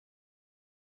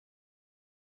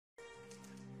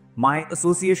My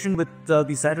association with the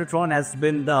Cytotron has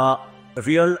been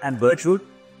real and virtual,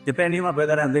 depending on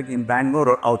whether I'm living in Bangalore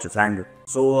or out of Bangalore.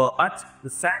 So, but the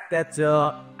fact that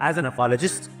as an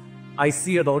oncologist, I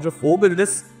see a lot of hope in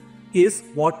this is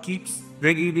what keeps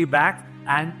bringing me back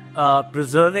and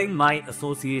preserving my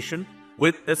association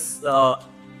with this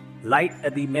light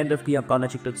at the end of the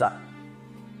oncology tunnel.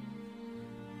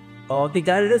 The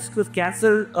diagnosis with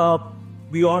cancer,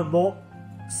 we all know,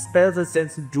 spells a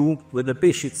sense of doom with the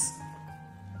patients.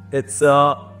 It's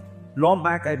long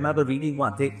back I remember reading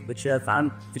one thing which I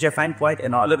find quite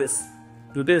analogous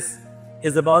to this,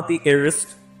 is about the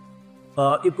Everest.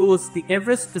 It goes, the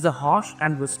Everest is a harsh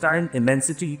and hostile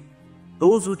immensity.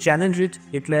 Those who challenge it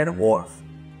declare war.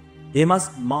 They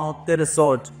must mount their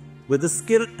assault with the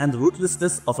skill and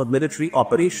ruthlessness of a military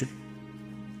operation.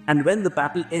 And when the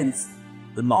battle ends,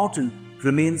 the mountain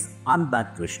remains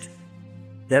unvanquished.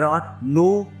 There are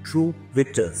no true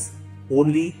victors,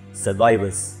 only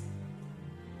survivors.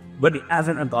 But as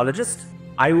an oncologist,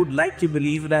 I would like to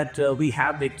believe that we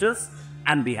have victors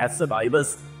and we have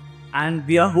survivors. And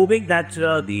we are hoping that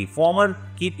the former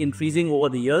keep increasing over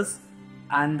the years,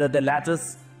 and the latter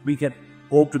we can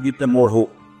hope to give them more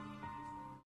hope.